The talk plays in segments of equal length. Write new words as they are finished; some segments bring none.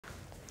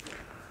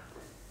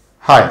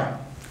Hi,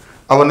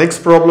 our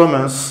next problem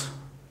is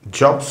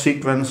job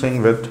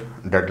sequencing with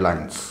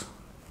deadlines.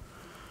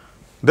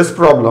 This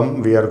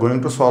problem we are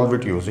going to solve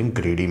it using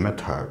greedy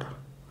method.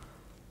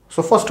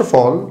 So first of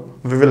all,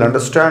 we will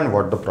understand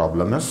what the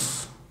problem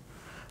is.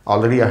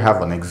 Already I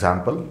have an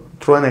example.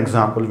 Through an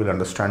example, we'll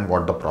understand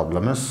what the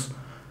problem is.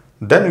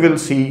 Then we'll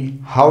see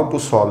how to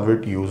solve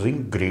it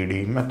using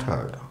greedy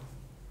method.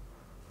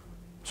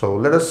 So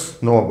let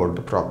us know about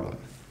the problem.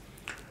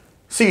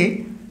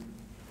 See,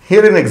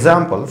 here in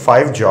example,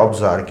 5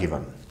 jobs are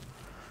given,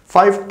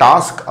 5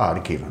 tasks are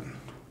given,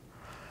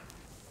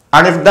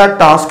 and if that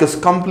task is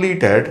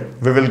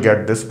completed, we will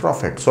get this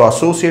profit. So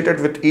associated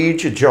with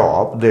each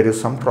job, there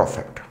is some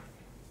profit.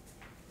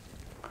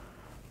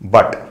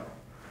 But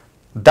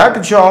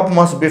that job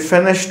must be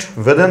finished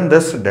within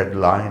this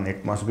deadline.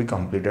 It must be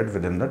completed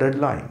within the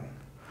deadline.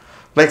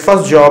 Like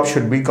first job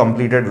should be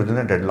completed within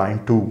a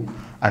deadline 2,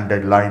 and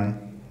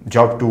deadline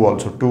job 2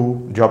 also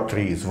 2, job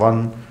 3 is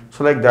 1.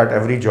 So like that,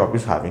 every job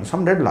is having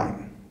some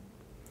deadline.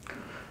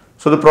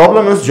 So the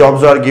problem is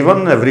jobs are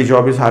given, every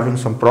job is having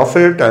some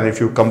profit, and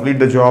if you complete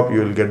the job, you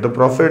will get the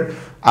profit,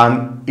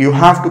 and you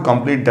have to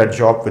complete that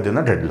job within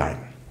a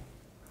deadline.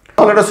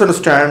 Now let us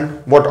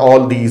understand what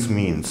all these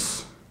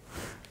means.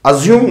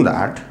 Assume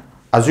that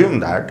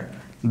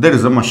there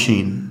is a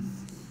machine.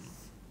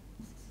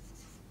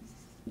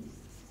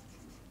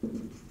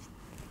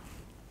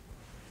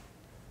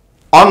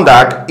 On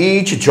that,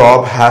 each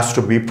job has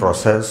to be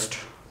processed.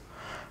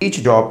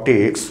 Each job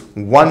takes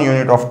 1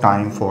 unit of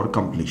time for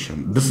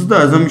completion. This is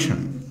the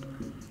assumption.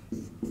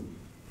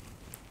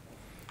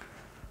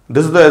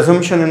 This is the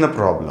assumption in the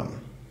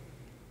problem.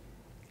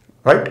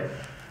 Right?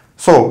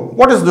 So,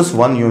 what is this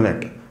 1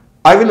 unit?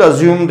 I will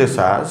assume this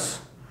as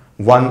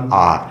 1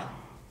 hour.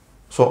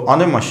 So,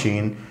 on a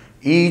machine,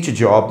 each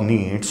job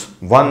needs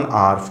 1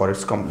 hour for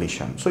its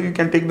completion. So, you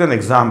can take an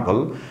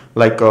example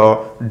like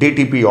a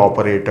DTP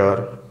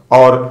operator,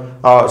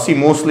 or see,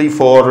 mostly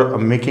for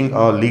making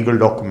legal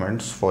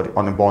documents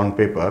on a bond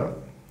paper,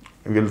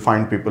 you will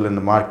find people in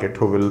the market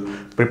who will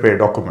prepare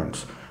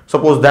documents.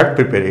 Suppose that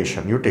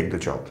preparation, you take the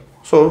job.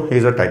 So he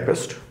is a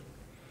typist,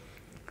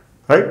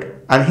 right?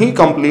 And he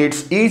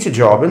completes each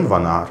job in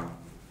 1 hour.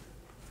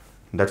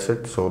 That's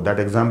it. So that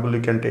example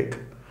you can take.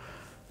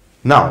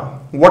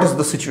 Now, what is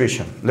the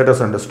situation? Let us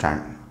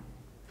understand.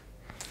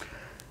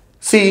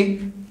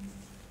 See,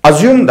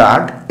 assume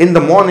that in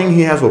the morning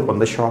he has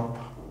opened the shop.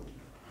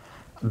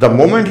 The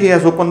moment he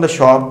has opened the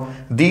shop,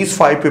 these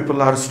 5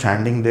 people are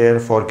standing there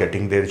for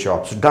getting their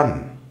jobs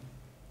done.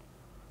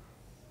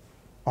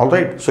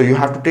 Alright, so you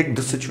have to take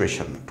this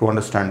situation to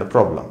understand the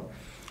problem.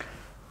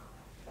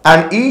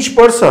 And each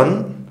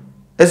person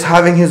is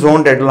having his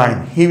own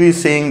deadline. He is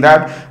saying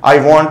that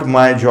I want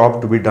my job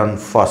to be done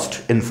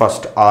in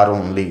first hour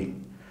only.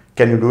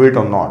 Can you do it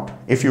or not?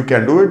 If you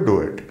can do it,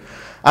 do it.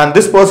 And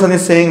this person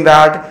is saying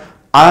that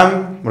I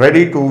am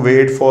ready to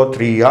wait for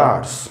 3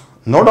 hours.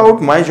 No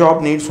doubt my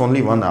job needs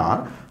only 1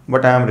 hour,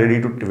 but I am ready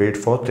to wait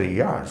for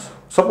 3 hours.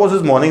 Suppose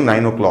it's morning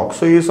 9 o'clock,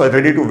 so he is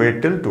ready to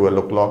wait till 12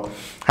 o'clock,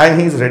 and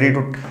he is ready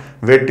to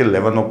wait till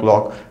 11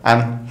 o'clock,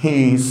 and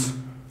he is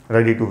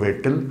ready to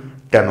wait till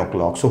 10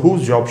 o'clock. So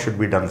whose job should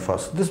be done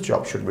first? This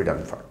job should be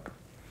done first.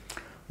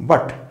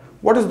 But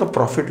what is the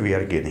profit we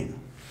are gaining?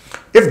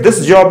 If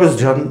this job is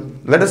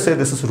done, let us say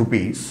this is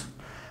rupees,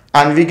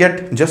 and we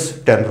get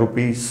just 10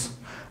 rupees.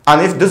 And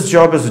if this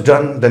job is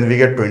done, then we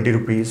get 20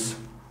 rupees.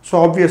 So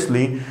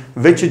obviously,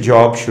 which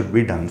job should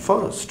be done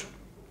first?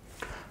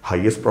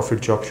 Highest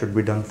profit job should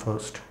be done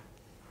first.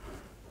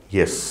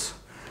 Yes.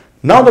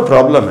 Now the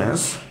problem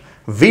is,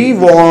 we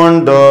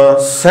want the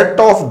set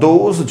of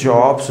those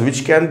jobs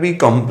which can be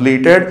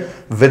completed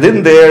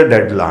within their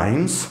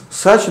deadlines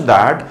such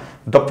that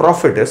the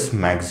profit is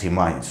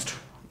maximized.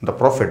 The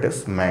profit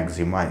is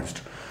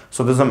maximized.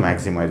 So this is a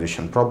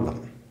maximization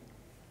problem.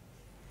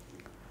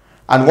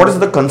 And what is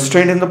the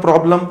constraint in the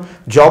problem?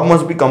 Job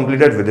must be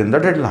completed within the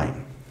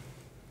deadline.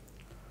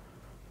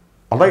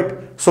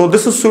 Alright, so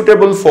this is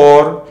suitable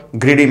for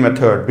greedy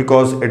method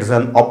because it is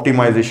an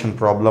optimization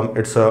problem,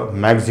 it's a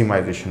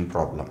maximization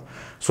problem.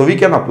 So we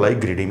can apply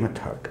greedy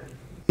method.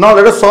 Now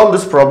let us solve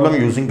this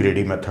problem using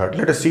greedy method.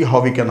 Let us see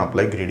how we can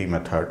apply greedy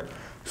method.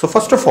 So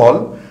first of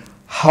all,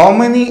 how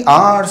many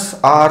hours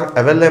are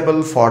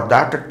available for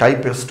that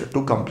typist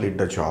to complete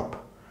the job?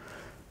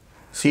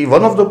 See,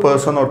 one of the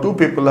person or 2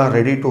 people are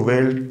ready to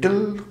wait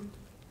till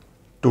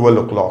 12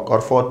 o'clock,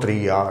 or for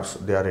 3 hours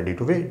they are ready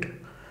to wait.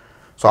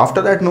 So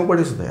after that,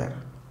 nobody is there.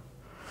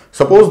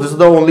 Suppose this is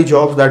the only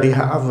jobs that he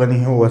has when he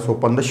has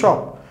opened the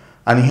shop,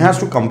 and he has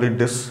to complete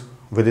this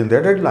within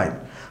their deadline.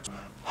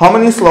 How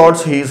many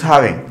slots he is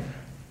having?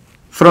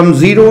 From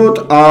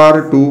 0th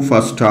hour to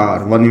first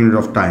hour, 1 unit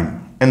of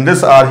time. In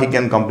this hour, he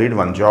can complete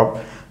 1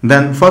 job.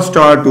 Then first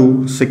hour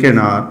to second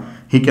hour,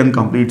 he can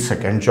complete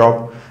second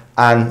job.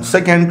 And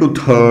second to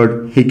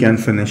third, he can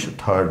finish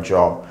third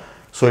job.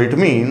 So it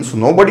means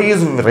nobody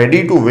is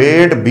ready to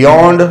wait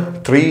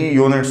beyond 3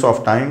 units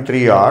of time,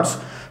 3 hours.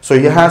 So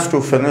he has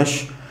to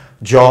finish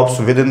jobs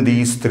within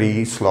these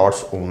 3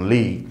 slots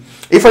only.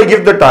 If I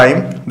give the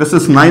time, this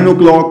is 9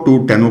 o'clock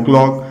to 10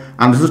 o'clock,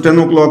 and this is 10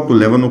 o'clock to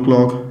 11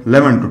 o'clock,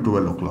 11 to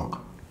 12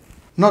 o'clock.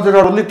 Now there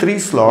are only 3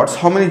 slots.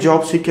 How many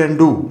jobs he can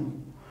do?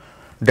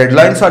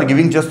 Deadlines are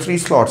giving just 3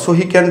 slots, so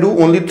he can do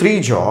only 3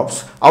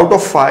 jobs. Out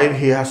of 5,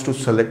 he has to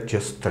select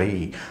just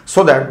 3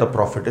 so that the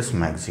profit is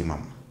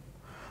maximum.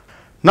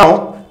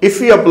 Now, if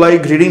we apply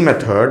greedy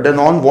method, then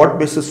on what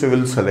basis we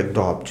will select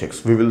the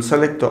objects? We will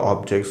select the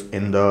objects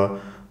in the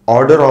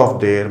order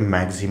of their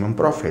maximum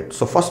profit.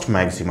 So first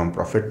maximum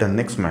profit, then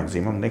next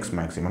maximum,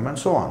 and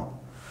so on.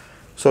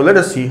 So let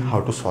us see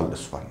how to solve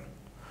this one.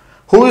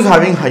 Who is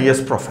having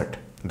highest profit?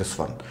 This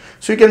one.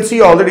 So you can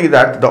see already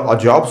that the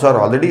jobs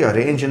are already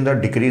arranged in the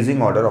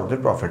decreasing order of the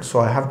profit. So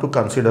I have to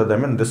consider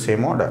them in the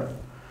same order.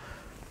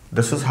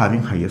 This is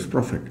having highest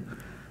profit.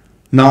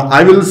 Now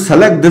I will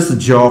select this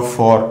job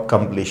for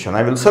completion.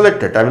 I will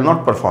select it. I will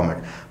not perform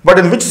it. But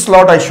in which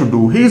slot I should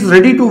do? He is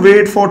ready to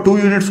wait for 2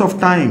 units of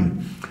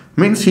time.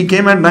 Means he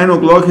came at 9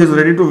 o'clock. He is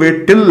ready to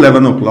wait till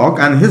 11 o'clock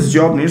and his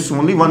job needs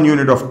only 1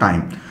 unit of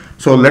time.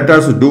 So let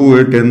us do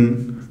it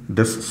in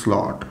this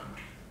slot.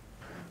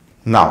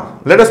 Now,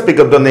 let us pick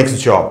up the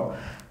next job.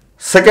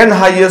 Second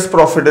highest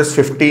profit is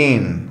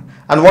 15.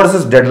 And what is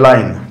his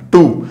deadline?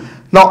 2.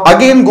 Now,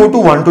 again go to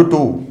 1 to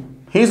 2.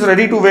 He is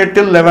ready to wait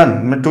till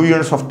 11, 2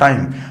 units of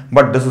time.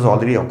 But this is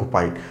already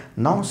occupied.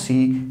 Now,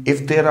 see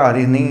if there are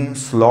any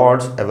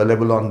slots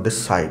available on this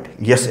side.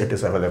 Yes, it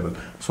is available.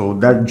 So,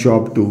 that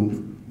job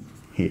 2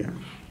 here.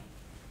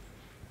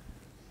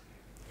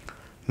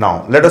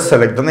 Now, let us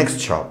select the next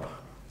job.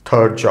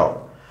 Third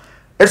job.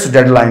 Its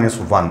deadline is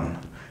 1.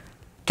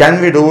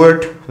 Can we do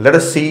it? Let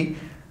us see.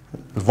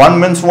 1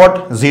 means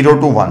what? 0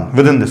 to 1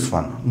 within this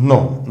one.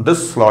 No,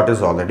 this slot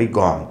is already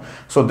gone.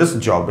 So this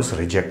job is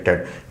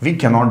rejected. We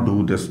cannot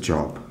do this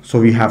job.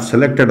 So we have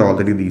selected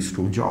already these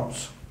 2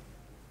 jobs.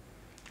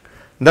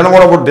 Then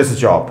what about this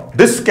job?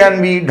 This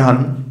can be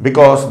done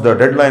because the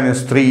deadline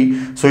is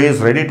 3. So he is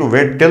ready to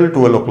wait till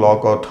 12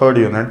 o'clock or 3rd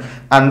unit.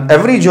 And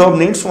every job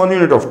needs 1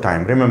 unit of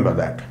time. Remember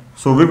that.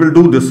 So we will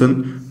do this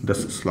in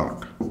this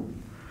slot.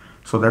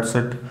 So that's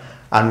it.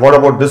 And what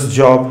about this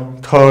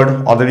job?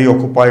 3rd, already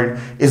occupied.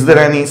 Is there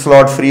any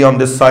slot free on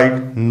this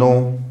side?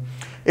 No.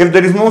 If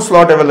there is no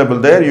slot available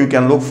there, you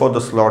can look for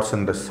the slots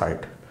in this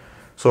side.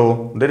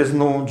 So there is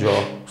no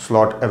job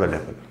slot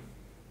available.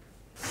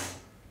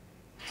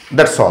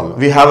 That's all.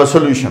 We have a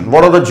solution.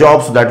 What are the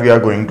jobs that we are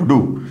going to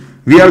do?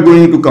 We are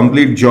going to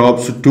complete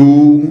jobs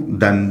 2,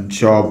 then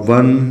job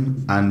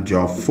 1 and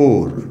job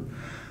 4.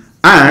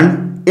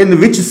 And in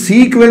which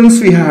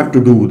sequence we have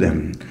to do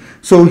them?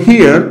 So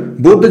here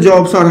both the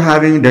jobs are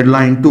having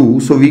deadline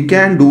 2, so we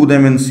can do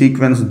them in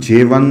sequence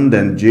J1,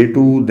 then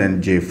J2,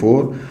 then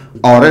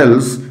J4, or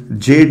else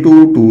J2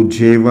 to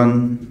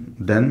J1,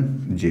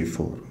 then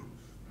J4.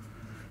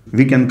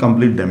 We can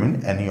complete them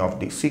in any of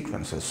these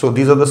sequences. So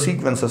these are the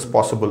sequences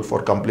possible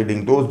for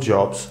completing those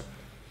jobs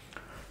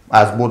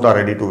as both are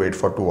ready to wait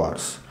for 2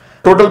 hours.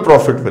 Total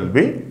profit will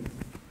be,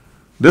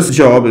 this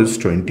job is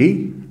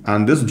 20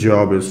 and this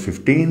job is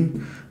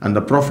 15 and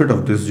the profit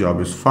of this job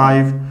is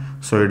 5.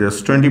 So it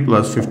is 20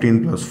 plus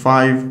 15 plus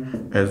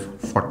 5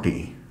 is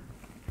 40.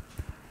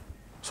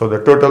 So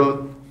the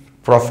total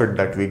profit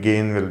that we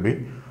gain will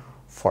be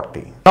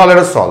 40. Now let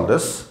us solve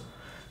this.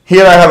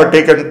 Here I have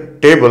taken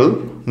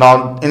table.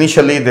 Now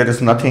initially there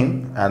is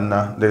nothing and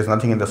there is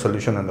nothing in the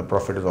solution and the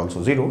profit is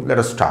also 0. Let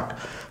us start.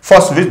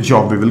 First, which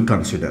job we will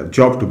consider?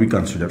 Job to be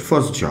considered.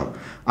 First job.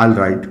 I'll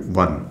write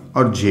 1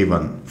 or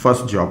J1.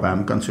 First job I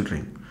am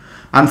considering.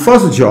 And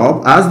first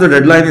job, as the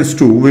deadline is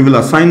 2, we will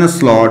assign a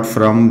slot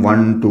from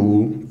 1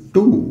 to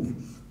 2.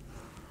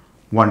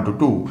 1 to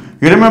 2.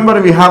 You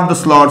remember we have the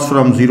slots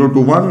from 0 to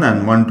 1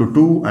 and 1 to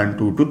 2 and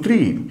 2 to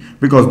 3.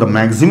 Because the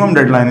maximum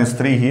deadline is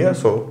 3 here,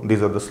 so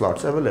these are the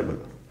slots available.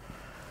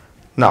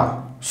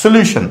 Now,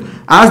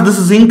 solution. As this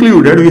is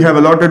included, we have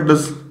allotted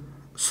this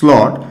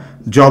slot.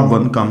 Job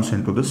 1 comes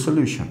into this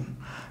solution.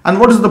 And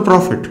what is the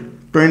profit?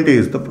 20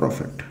 is the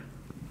profit.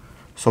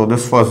 So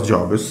this first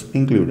job is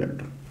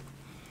included.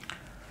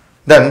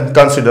 Then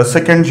consider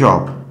second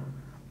job.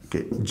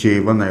 Okay,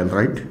 J1 I'll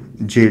write,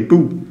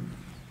 J2.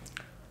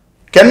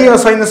 Can you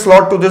assign a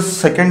slot to this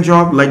second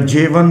job like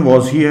J1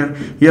 was here?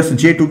 Yes,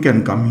 J2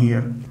 can come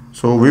here.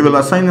 So we will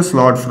assign a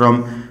slot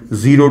from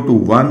 0 to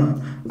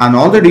 1 and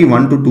already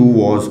 1 to 2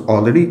 was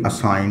already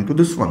assigned to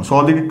this one. So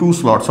already 2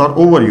 slots are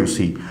over, you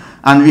see.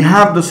 And we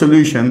have the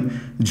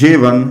solution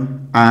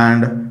J1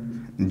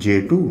 and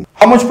J2.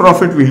 How much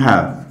profit we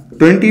have?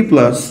 20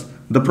 plus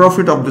the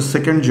profit of the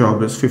second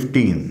job is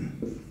 15.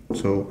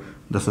 So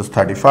this is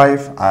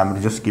 35. I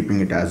am just keeping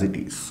it as it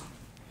is.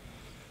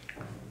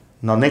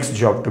 Now next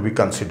job to be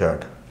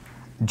considered.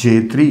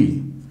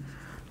 J3.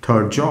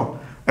 Third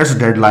job. Its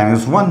deadline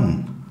is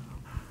 1.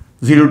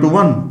 0 to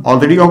 1.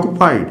 Already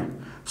occupied.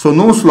 So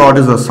no slot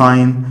is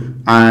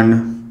assigned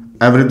and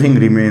everything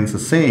remains the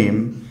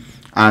same.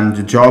 And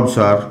the jobs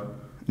are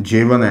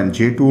J1 and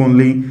J2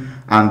 only.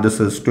 And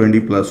this is 20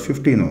 plus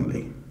 15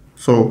 only.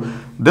 So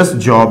this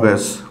job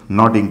is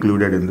not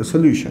included in the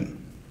solution.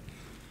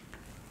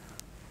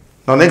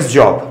 Now next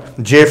job,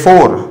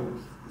 J4.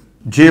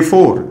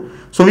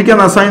 So we can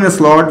assign a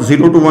slot.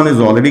 0 to 1 is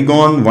already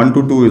gone, 1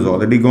 to 2 is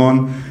already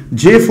gone.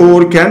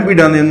 J4 can be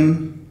done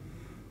in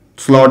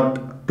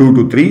slot 2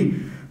 to 3.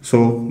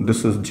 So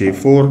this is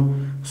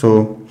J4.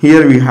 So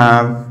here we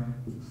have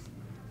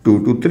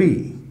 2 to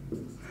 3.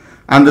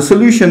 And the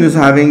solution is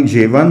having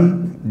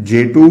J1,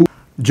 J2.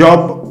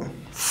 Job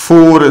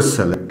 4 is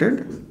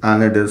selected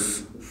and it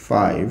is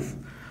 5.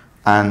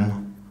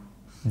 And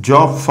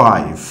job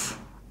 5,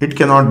 it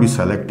cannot be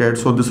selected.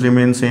 So this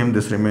remains same,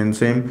 this remains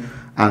same.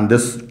 And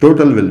this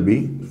total will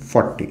be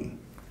 40.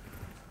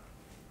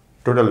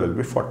 Total will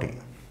be 40.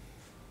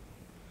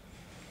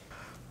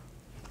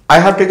 I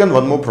have taken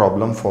one more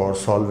problem for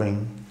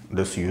solving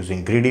this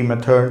using greedy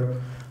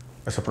method.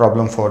 It's a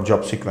problem for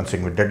job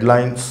sequencing with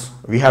deadlines.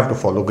 We have to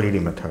follow greedy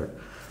method.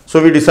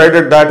 So we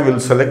decided that we'll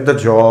select the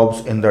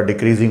jobs in the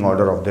decreasing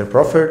order of their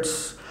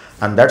profits,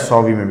 and that's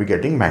how we may be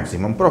getting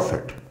maximum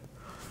profit.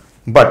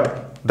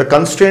 But the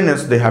constraint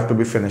is they have to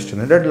be finished in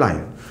a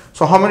deadline.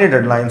 So how many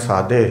deadlines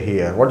are there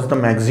here? What is the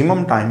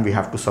maximum time we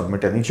have to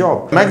submit any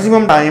job?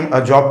 Maximum time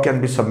a job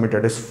can be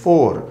submitted is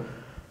 4.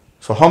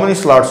 So how many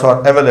slots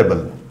are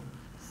available?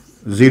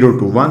 0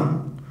 to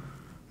 1,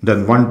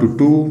 then 1 to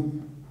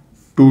 2,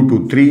 2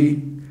 to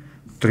 3,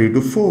 3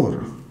 to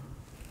 4.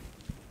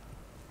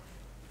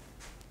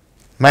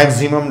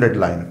 Maximum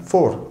deadline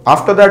 4.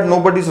 After that,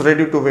 nobody is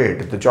ready to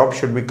wait. The job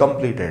should be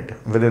completed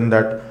within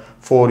that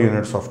 4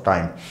 units of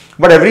time.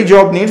 But every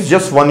job needs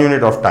just 1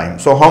 unit of time.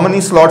 So how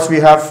many slots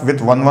we have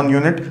with 1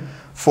 unit?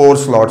 4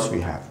 slots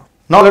we have.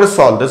 Now let us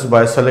solve this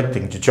by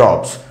selecting the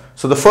jobs.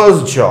 So the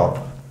first job,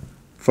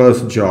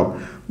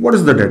 what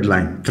is the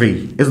deadline?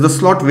 3. Is the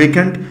slot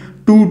vacant?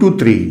 2 to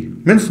 3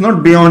 means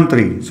not beyond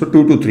 3. So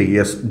 2 to 3,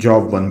 yes,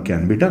 job 1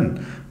 can be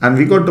done. And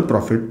we got the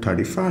profit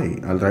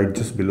 35. I'll write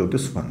just below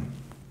this one.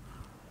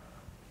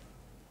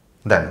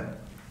 Then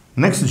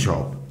next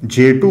job,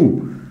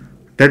 J2.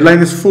 Deadline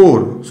is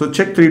 4. So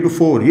check 3 to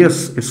 4.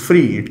 Yes, it's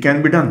free. It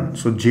can be done.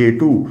 So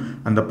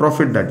J2 and the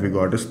profit that we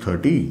got is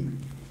 30.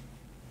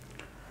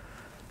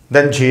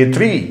 Then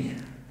J3.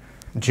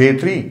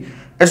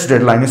 Its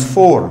deadline is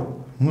 4.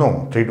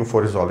 No, 3 to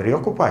 4 is already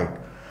occupied.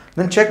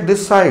 Then check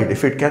this side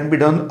if it can be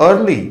done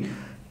early.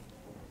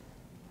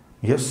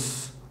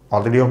 Yes,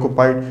 already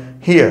occupied.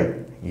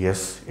 Here,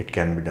 yes, it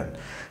can be done.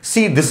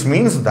 See, this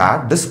means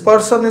that this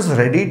person is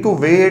ready to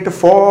wait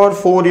for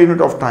 4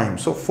 units of time.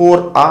 So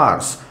 4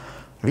 hours.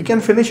 We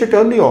can finish it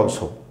early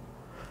also.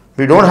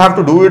 We don't have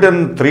to do it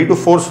in 3 to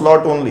 4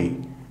 slot only.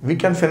 We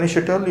can finish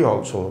it early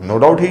also. No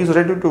doubt he is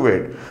ready to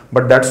wait.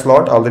 But that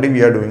slot already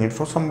we are doing it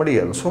for somebody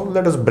else. So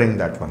let us bring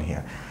that one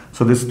here.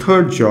 So this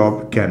third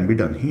job can be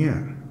done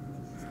here.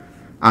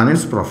 And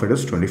its profit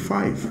is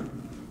 25.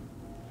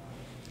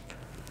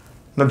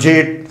 Now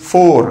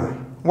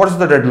J4, what is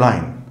the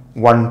deadline?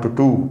 1 to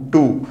 2,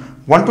 2.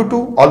 1 to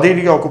 2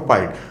 already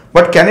occupied.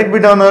 But can it be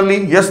done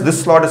early? Yes,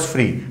 this slot is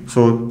free.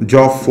 So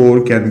job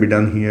 4 can be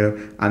done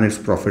here and its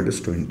profit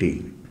is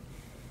 20.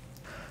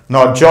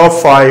 Now job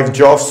 5,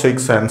 job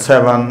 6 and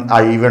 7,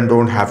 I even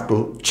don't have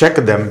to check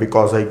them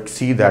because I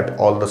see that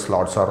all the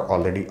slots are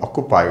already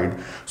occupied.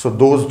 So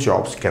those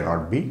jobs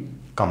cannot be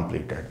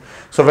completed.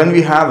 So when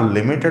we have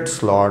limited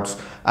slots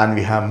and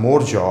we have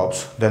more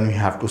jobs, then we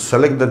have to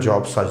select the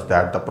job such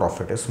that the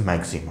profit is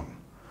maximum.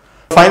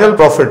 Final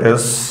profit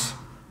is,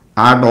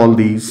 add all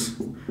these,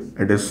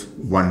 it is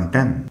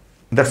 110.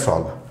 That's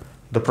all.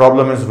 The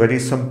problem is very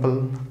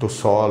simple to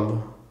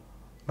solve,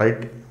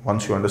 right?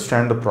 Once you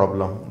understand the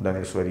problem, then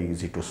it's very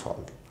easy to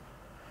solve.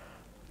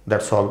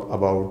 That's all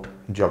about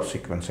job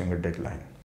sequencing with deadline.